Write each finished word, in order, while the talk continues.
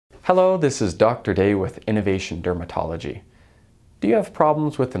Hello, this is Dr. Day with Innovation Dermatology. Do you have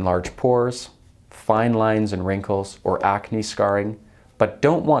problems with enlarged pores, fine lines and wrinkles, or acne scarring, but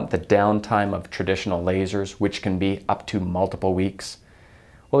don't want the downtime of traditional lasers, which can be up to multiple weeks?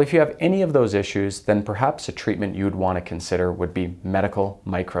 Well, if you have any of those issues, then perhaps a treatment you would want to consider would be medical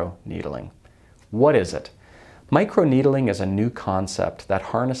microneedling. What is it? Microneedling is a new concept that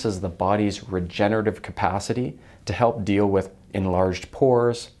harnesses the body's regenerative capacity to help deal with enlarged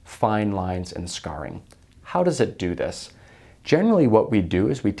pores, fine lines, and scarring. How does it do this? Generally, what we do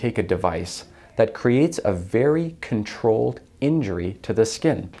is we take a device that creates a very controlled injury to the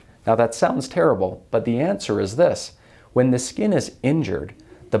skin. Now that sounds terrible, but the answer is this. When the skin is injured,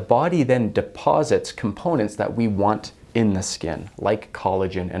 the body then deposits components that we want in the skin, like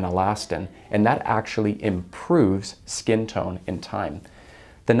collagen and elastin, and that actually improves skin tone in time.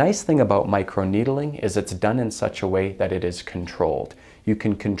 The nice thing about microneedling is it's done in such a way that it is controlled. You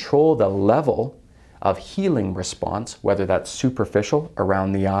can control the level of healing response, whether that's superficial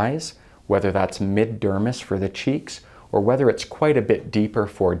around the eyes, whether that's mid-dermis for the cheeks, or whether it's quite a bit deeper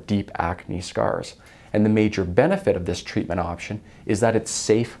for deep acne scars. And the major benefit of this treatment option is that it's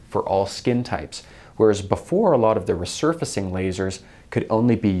safe for all skin types. Whereas before, a lot of the resurfacing lasers could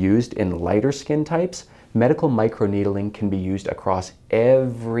only be used in lighter skin types, medical microneedling can be used across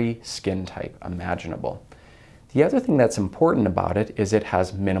every skin type imaginable. The other thing that's important about it is it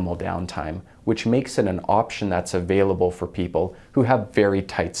has minimal downtime, which makes it an option that's available for people who have very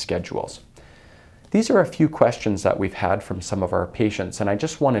tight schedules. These are a few questions that we've had from some of our patients, and I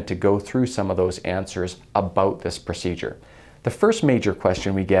just wanted to go through some of those answers about this procedure. The first major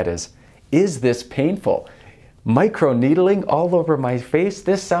question we get is this painful? Microneedling all over my face?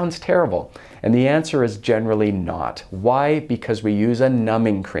 This sounds terrible. And the answer is generally not. Why? Because we use a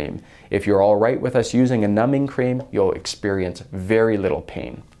numbing cream. If you're all right with us using a numbing cream, you'll experience very little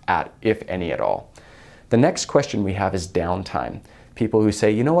pain, if any at all. The next question we have is downtime. People who say,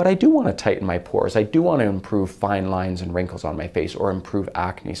 you know what, I do want to tighten my pores. I do want to improve fine lines and wrinkles on my face or improve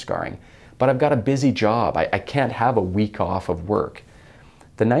acne scarring. But I've got a busy job. I can't have a week off of work.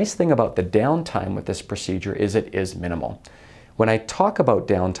 The nice thing about the downtime with this procedure is it is minimal. When I talk about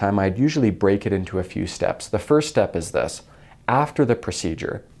downtime, I'd usually break it into a few steps. The first step is this. After the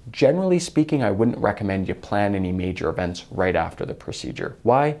procedure, generally speaking, I wouldn't recommend you plan any major events right after the procedure.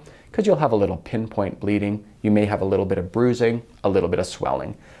 Why? Because you'll have a little pinpoint bleeding. You may have a little bit of bruising, a little bit of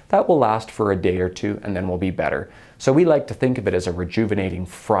swelling. That will last for a day or two and then will be better. So we like to think of it as a rejuvenating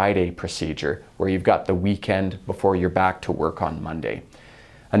Friday procedure where you've got the weekend before you're back to work on Monday.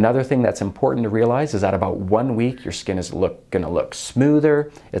 Another thing that's important to realize is that about 1 week, your skin is going to look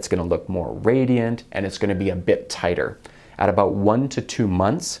smoother, it's going to look more radiant, and it's going to be a bit tighter. At about 1 to 2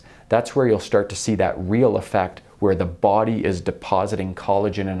 months, that's where you'll start to see that real effect where the body is depositing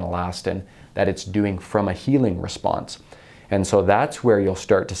collagen and elastin that it's doing from a healing response. And so that's where you'll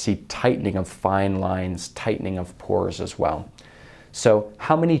start to see tightening of fine lines, tightening of pores as well. So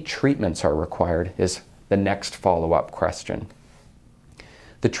how many treatments are required is the next follow-up question.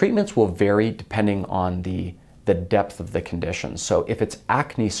 The treatments will vary depending on the depth of the condition. So if it's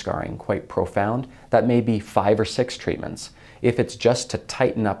acne scarring, quite profound, that may be 5 or 6 treatments. If it's just to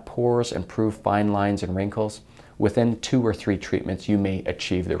tighten up pores, improve fine lines and wrinkles, within 2 or 3 treatments, you may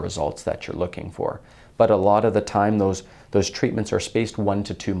achieve the results that you're looking for. But a lot of the time, those treatments are spaced 1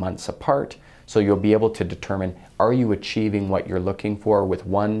 to 2 months apart. So you'll be able to determine, are you achieving what you're looking for with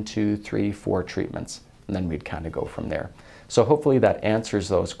 1, 2, 3, 4 treatments? And then we'd kind of go from there. So hopefully that answers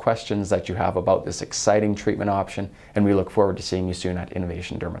those questions that you have about this exciting treatment option, and we look forward to seeing you soon at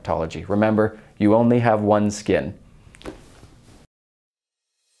Innovation Dermatology. Remember, you only have one skin.